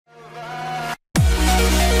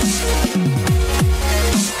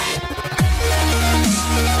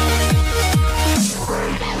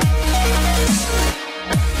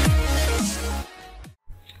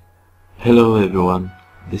Hello everyone,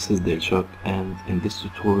 this is Delchuk, and in this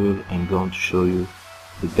tutorial I'm going to show you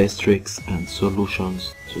the best tricks and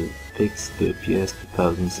solutions to fix the PS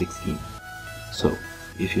 2016. So,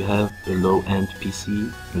 if you have a low-end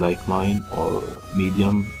PC like mine or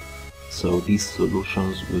medium, so these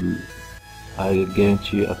solutions will, I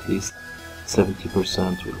guarantee you, at least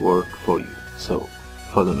 70% will work for you. So,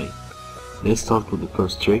 follow me. Let's start with the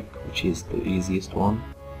first trick, which is the easiest one.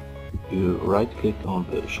 You right click on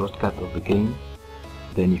the shortcut of the game,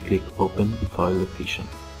 then you click open file location.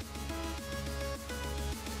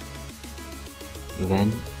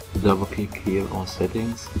 Then double click here on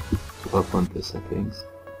settings to open the settings.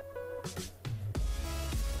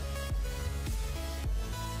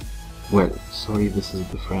 Well, sorry this is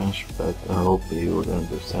the French, but I hope you would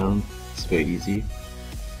understand. It's very easy.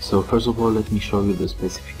 So first of all, let me show you the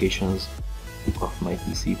specifications of my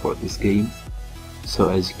PC for this game. So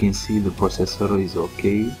as you can see, the processor is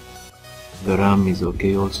okay, the RAM is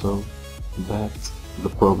okay also, but the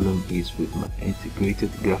problem is with my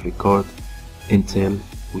integrated graphic card Intel,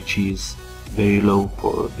 which is very low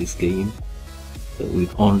for this game,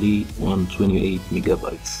 with only 128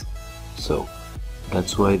 megabytes. So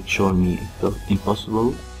that's why it's showing me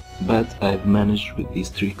impossible, but I've managed with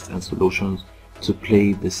these tricks and solutions to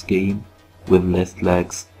play this game with less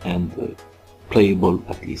lags and playable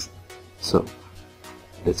at least. So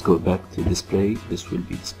let's go back to display. This will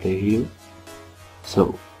be display here.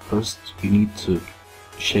 So first you need to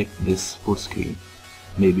check this full screen.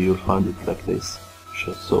 Maybe you'll find it like this.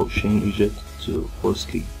 So change it to full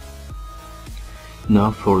screen.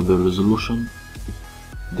 Now for the resolution,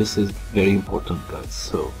 this is very important, guys.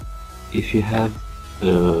 So if you have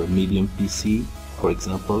a medium PC, for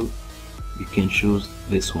example, you can choose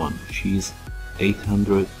this one, which is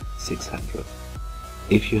 800/600.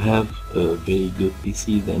 If you have a very good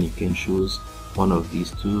PC, then you can choose one of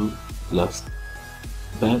these two last.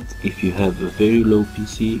 But if you have a very low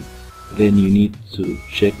PC, then you need to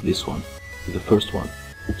check this one, the first one.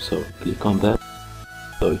 So click on that.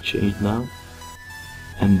 So it changed now,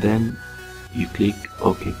 and then you click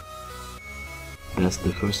OK. That's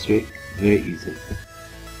the first trick, very easy.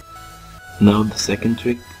 Now the second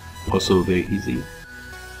trick, also very easy.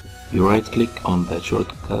 You right click on that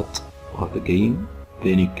shortcut of the game,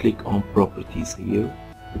 then you click on properties here,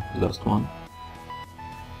 the last one.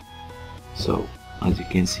 So as you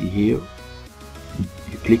can see here,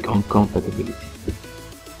 you click on compatibility,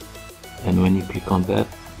 and when you click on that,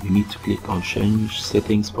 you need to click on change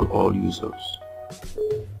settings for all users.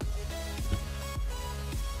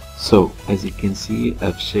 So as you can see,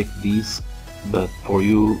 I've checked these, but for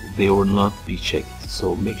you they will not be checked,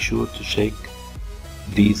 so make sure to check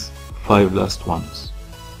these 5 last ones.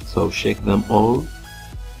 So check them all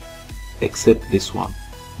except this one.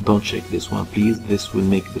 Don't check this one, please. This will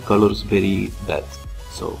make the colors very bad.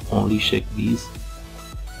 So only check these.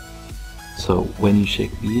 So when you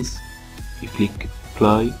check these, you click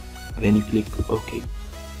apply, then you click OK,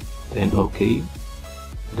 then OK.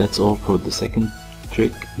 That's all for the second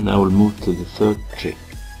trick. Now we'll move to the third trick.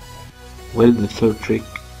 Well, the third trick,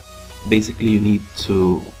 basically you need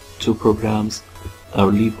two programs.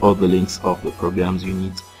 I'll leave all the links of the programs you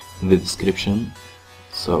need in the description.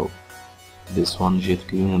 So this one Jet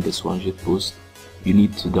Clean and this one Jet Boost. You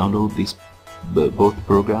need to download these both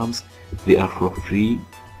programs. They are for free.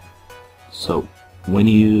 So when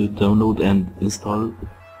you download and install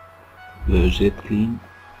the Jet Clean,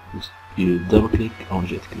 you double click on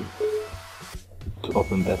Jet Clean to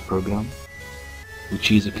open that program,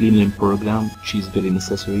 which is a cleaning program, which is very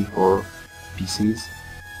necessary for PCs.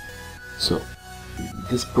 So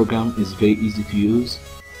this program is very easy to use.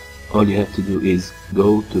 All you have to do is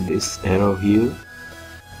go to this arrow here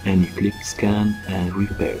and you click scan and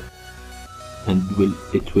repair, and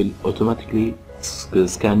it will automatically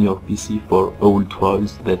scan your PC for old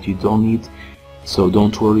files that you don't need. So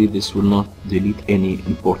don't worry, this will not delete any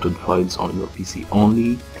important files on your PC,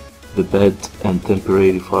 only the bad and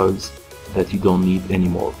temporary files that you don't need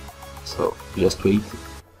anymore. So just wait.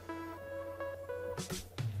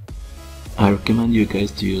 I recommend you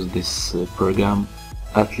guys to use this program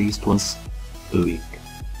at least once a week.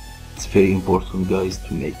 It's very important, guys,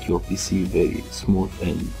 to make your PC very smooth,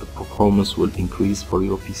 and the performance will increase for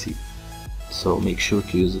your PC. So make sure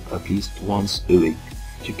to use it at least once a week.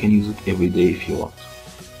 You can use it every day if you want.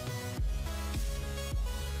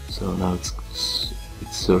 So now it's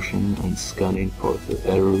searching and scanning for the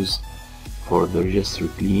errors, for the registry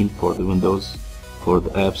clean, for the Windows, for the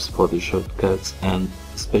apps, for the shortcuts, and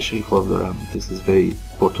especially for the RAM. This is very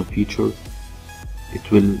important feature. It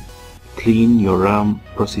will clean your RAM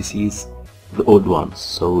processes, the old ones,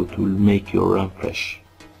 so it will make your RAM fresh.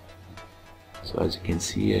 So as you can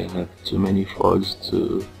see, I have too many files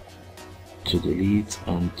to delete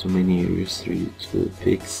and too many registry to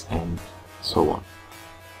fix and so on.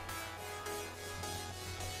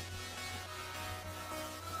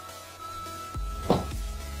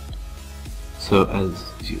 So as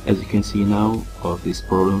you can see now, all these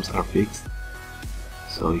problems are fixed,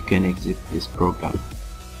 so you can exit this program.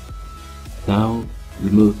 Now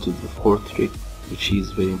we move to the fourth trick, which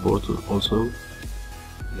is very important also.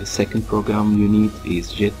 The second program you need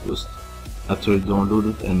is JetBoost. After you download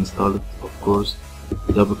it and install it, of course,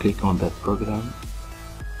 double click on that program,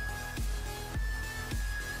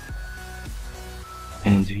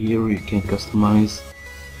 and here you can customize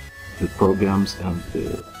the programs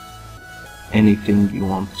and anything you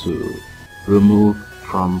want to remove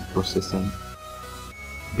from processing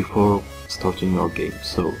before starting your game.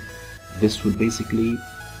 So this will basically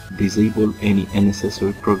disable any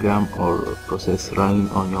unnecessary program or process running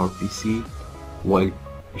on your PC while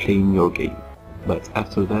playing your game. But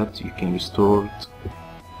after that you can restore it.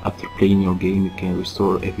 After playing your game you can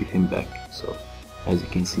restore everything back. So as you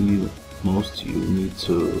can see, you need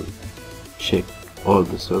to check all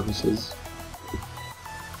the services.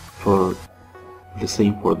 For the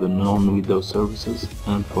same for the non-Windows services,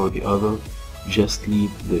 and for the other just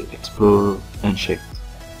leave the Explorer unchecked.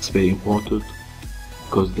 It's very important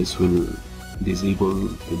because this will disable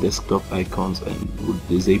the desktop icons and will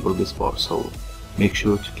disable this bar, so make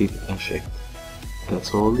sure to keep it unchecked.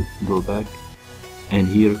 That's all. Go back and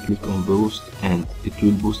here click on boost, and it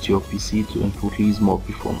will boost your PC to increase more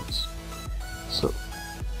performance. So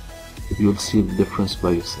you'll see the difference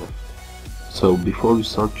by yourself. So before you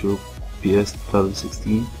start your PS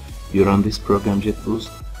 2016, you run this program JetBoost,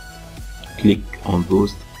 click on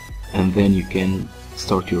boost, and then you can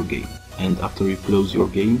start your game. And after you close your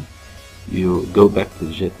game, you go back to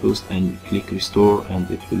the JetBoost and you click restore, and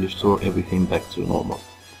it will restore everything back to normal.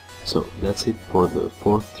 So that's it for the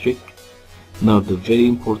fourth trick. Now the very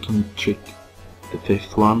important trick, the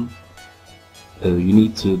fifth one, you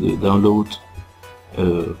need to download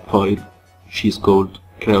a file which is called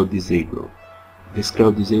Crowd Disabler. This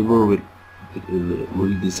Crowd Disabler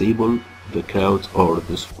will disable the crowd or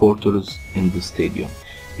the supporters in the stadium,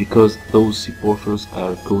 because those supporters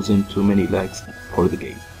are causing too many lags for the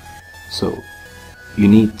game. So you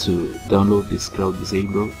need to download this Crowd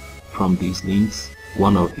Disabler from these links,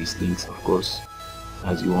 one of these links of course,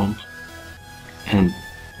 as you want. And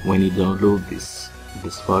when you download this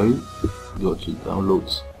file, go to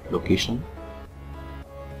downloads location.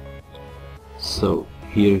 So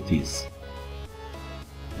here it is.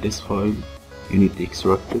 This file, you need to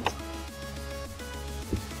extract it.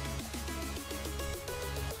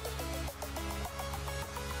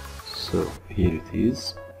 So here it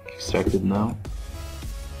is, extracted now.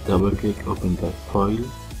 Double click, open that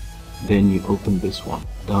file, then you open this one,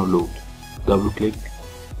 download. Double click,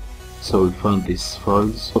 so you'll find these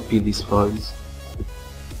files. Copy these files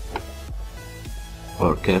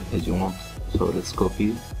or cat as you want. So let's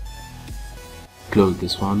copy, close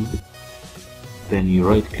this one. Then you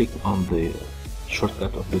right click on the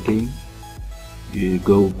shortcut of the game, you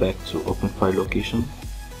go back to open file location.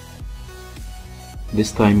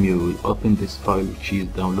 This time you will open this file which is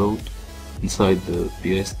download inside the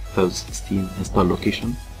PS 2016 install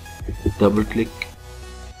location. Double click,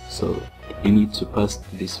 so you need to paste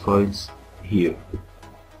these files here.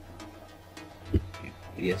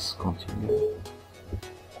 Yes, continue.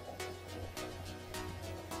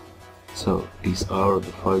 So these are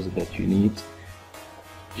the files that you need.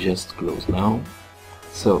 Just close now.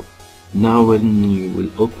 So now when you will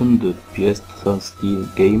open the PS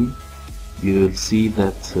 2016 game, you will see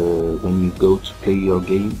that when you go to play your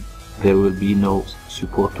game, there will be no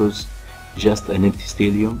supporters, just an empty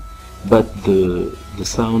stadium, but the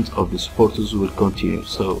sound of the supporters will continue.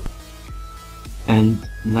 So, and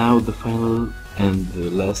now the final and the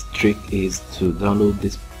last trick is to download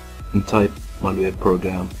this anti-malware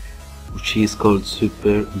program, which is called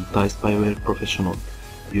Super Anti-Spyware Professional.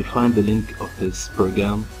 You'll find the link of this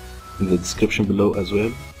program in the description below as well,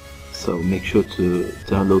 so make sure to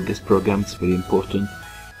download this program, it's very important.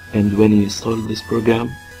 And when you install this program,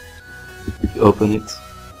 you open it.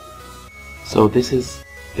 So this is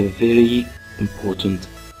a very important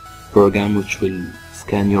program which will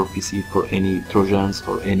scan your PC for any trojans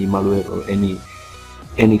or any malware or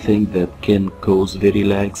anything that can cause very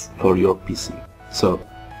lags for your PC. So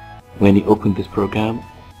when you open this program,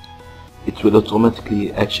 it will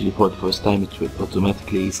automatically, actually for the first time, it will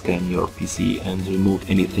automatically scan your PC and remove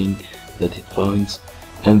anything that it finds.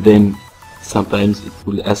 And then sometimes it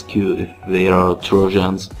will ask you if there are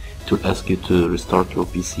trojans. It will ask you to restart your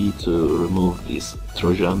PC to remove these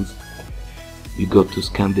trojans. you go to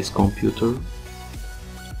scan this computer,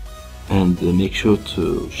 and make sure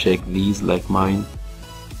to check these like mine.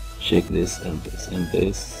 Check this and this and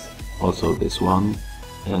this, also this one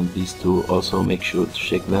and these two, also make sure to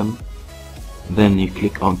check them. Then you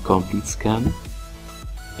click on complete scan,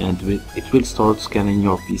 and it will start scanning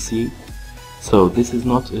your PC. So this is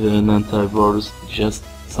not an antivirus, just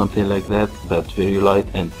something like that, but very light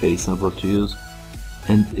and very simple to use.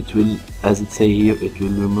 And it will, as it say here, it will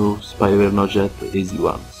remove spyware, not just the easy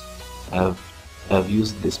ones. I've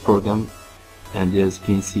used this program, and as you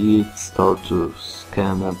can see, it starts to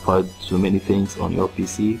scan and find too many things on your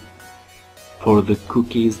PC. For the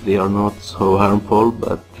cookies, they are not so harmful,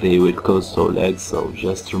 but they will cause so lag, so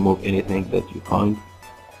just remove anything that you find.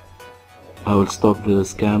 I will stop the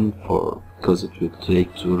scan because it will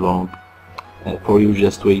take too long. For you,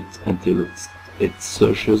 just wait until it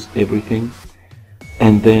searches everything,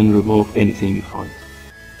 and then remove anything you find.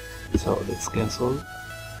 So let's cancel.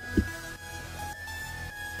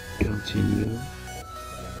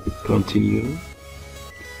 Continue.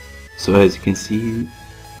 So as you can see,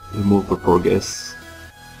 remover progress,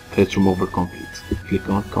 fetch remover complete. Click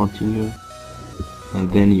on continue,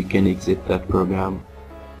 and then you can exit that program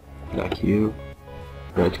like here.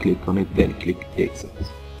 Right click on it, then click exit.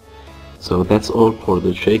 So that's all for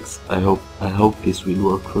the tricks. I hope this will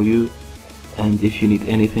work for you, and if you need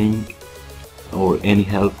anything or any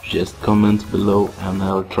help, just comment below and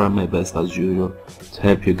I'll try my best as usual to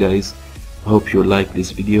help you guys. I hope you like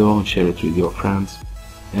this video and share it with your friends,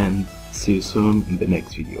 and see you soon in the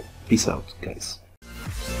next video. Peace out, guys.